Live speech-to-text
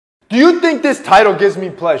Do you think this title gives me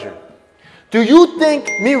pleasure? Do you think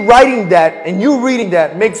me writing that and you reading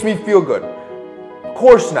that makes me feel good? Of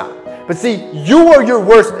course not. But see, you are your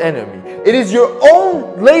worst enemy. It is your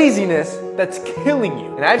own laziness that's killing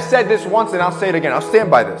you. And I've said this once and I'll say it again. I'll stand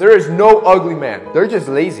by this. There is no ugly man. They're just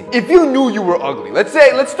lazy. If you knew you were ugly, let's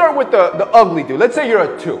start with the ugly dude. Let's say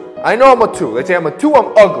you're a 2. I know I'm a 2. Let's say I'm a 2,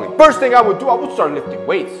 I'm ugly. First thing I would do, I would start lifting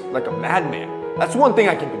weights like a madman. That's one thing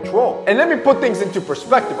I can control. And let me put things into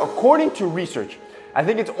perspective. According to research, I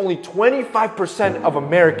think it's only 25% of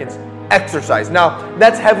Americans exercise. Now,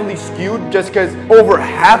 that's heavily skewed just because over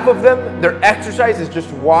half of them, their exercise is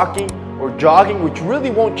just walking or jogging, which really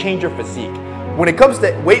won't change your physique. When it comes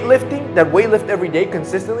to weightlifting, that weightlift every day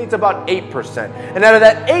consistently, it's about 8%. And out of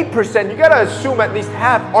that 8%, you gotta assume at least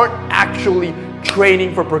half aren't actually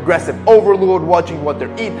training for progressive overload, watching what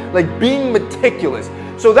they're eating, like being meticulous.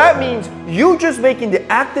 So that means you just making the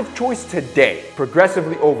active choice today,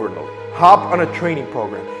 progressively overload, hop on a training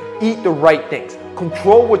program, eat the right things,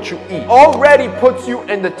 control what you eat, already puts you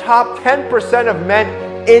in the top 10% of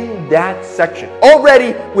men in that section.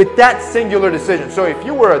 Already with that singular decision. So if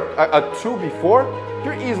you were a 2 before,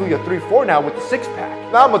 you're easily a 3-4 now with the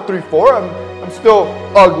 6-pack. Now I'm a 3-4, I'm still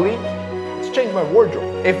ugly. Let's change my wardrobe.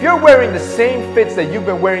 If you're wearing the same fits that you've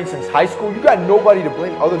been wearing since high school, you got nobody to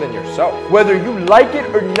blame other than yourself. Whether you like it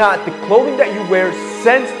or not, the clothing that you wear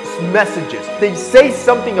sends messages. They say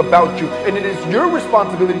something about you, and it is your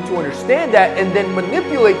responsibility to understand that and then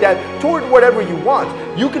manipulate that toward whatever you want.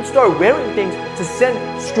 You can start wearing things to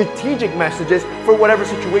send strategic messages for whatever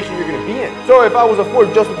situation you're going to be in. So if I was a 4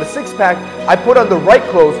 just with the 6-pack, I put on the right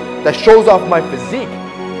clothes that shows off my physique,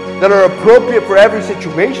 that are appropriate for every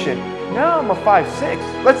situation. Now I'm a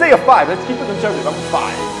 5'6". Let's say a 5. Let's keep it conservative. I'm a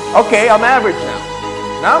 5. Okay, I'm average now.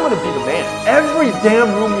 Now I'm going to be the man. Every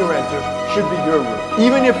damn room you enter should be your room.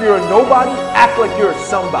 Even if you're a nobody, act like you're a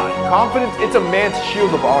somebody. Confidence, it's a man's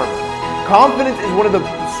shield of armor. Confidence is one of the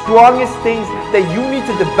strongest things that you need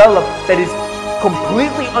to develop that is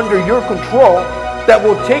completely under your control, that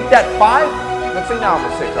will take that 5. Let's say now I'm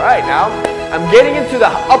a 6. All right, now I'm getting into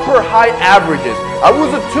the upper high averages. I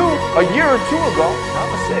was a 2 a year or 2 ago. Now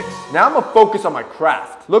I'm a 6. Now I'm going to focus on my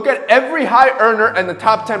craft. Look at every high earner and the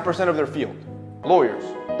top 10% of their field. Lawyers,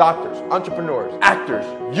 doctors, entrepreneurs, actors,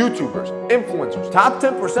 YouTubers, influencers. Top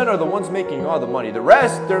 10% are the ones making all the money. The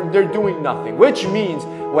rest, they're doing nothing. Which means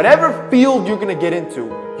whatever field you're going to get into,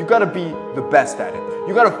 you got to be the best at it.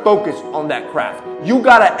 You got to focus on that craft. You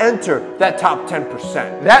got to enter that top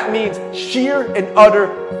 10%. That means sheer and utter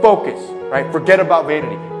focus, right? Forget about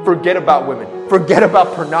vanity. Forget about women. Forget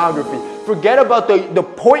about pornography. Forget about the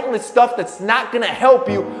pointless stuff that's not going to help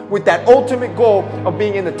you with that ultimate goal of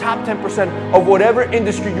being in the top 10% of whatever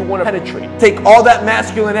industry you want to penetrate. Take all that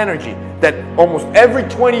masculine energy that almost every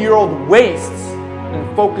 20-year-old wastes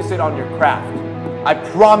and focus it on your craft. I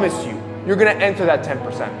promise you, you're going to enter that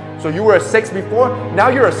 10%. So you were a 6 before, now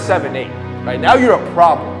you're a 7, 8. Right? Now you're a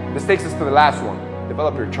problem. This takes us to the last one.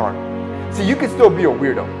 Develop your charm. See, you can still be a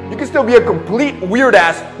weirdo. You can still be a complete weird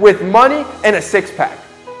ass with money and a 6-pack.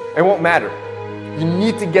 It won't matter. You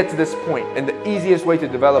need to get to this point, and the easiest way to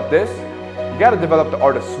develop this, you got to develop the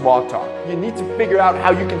art of small talk. You need to figure out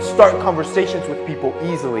how you can start conversations with people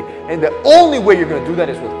easily, and the only way you're going to do that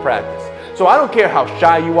is with practice. So I don't care how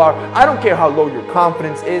shy you are, I don't care how low your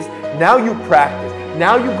confidence is, now you practice.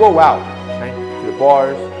 Now you go out, right? To the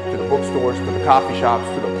bars, to the bookstores, to the coffee shops,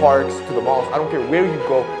 to the parks, to the malls. I don't care where you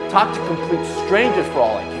go. Talk to complete strangers for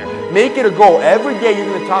all I care. Make it a goal. Every day you're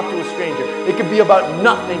going to talk to a stranger. It could be about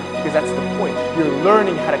nothing, because that's the point. You're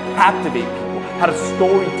learning how to captivate people, how to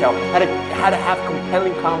storytell, how to have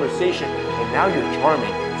compelling conversation. And now you're charming.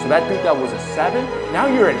 So that dude that was a 7, now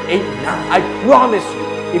you're an 8. Now I promise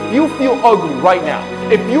you, if you feel ugly right now,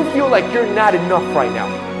 if you feel like you're not enough right now,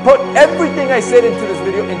 put everything I said into this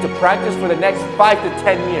video into practice for the next 5 to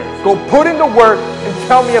 10 years. Go put in the work and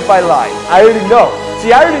tell me if I lied. I already know.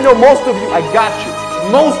 See, I already know most of you. I got you.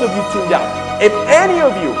 Most of you tuned out. If any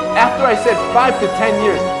of you, after I said 5 to 10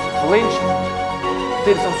 years, flinched,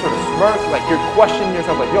 did some sort of smirk, like you're questioning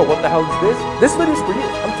yourself, like, yo, what the hell is this? This video's for you.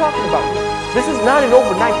 I'm talking about you. This is not an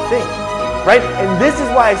overnight thing, right? And this is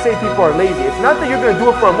why I say people are lazy. It's not that you're going to do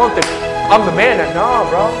it for a month and I'm the man. No,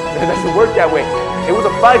 bro. It doesn't work that way. It was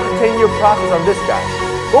a 5 to 10 year process on this guy.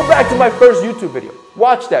 Go back to my first YouTube video.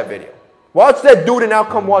 Watch that video. Watch that dude and now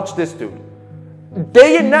come watch this dude.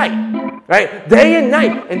 Day and night. Right? Day and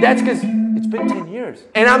night. And that's because it's been 10 years.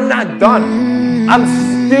 And I'm not done. I'm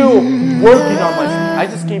still working on myself. I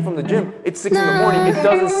just came from the gym. It's 6 in the morning. It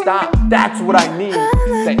doesn't stop. That's what I mean.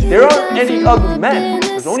 There aren't any ugly men.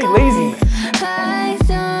 There's only lazy men.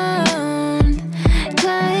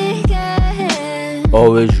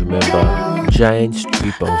 Always remember, giants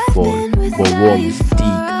trip and fall, but worms dig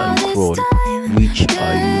and crawl. Which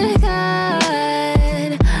are you?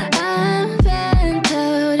 I'm bent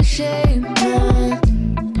out of shape now.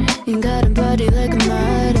 You got a body like a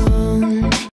model.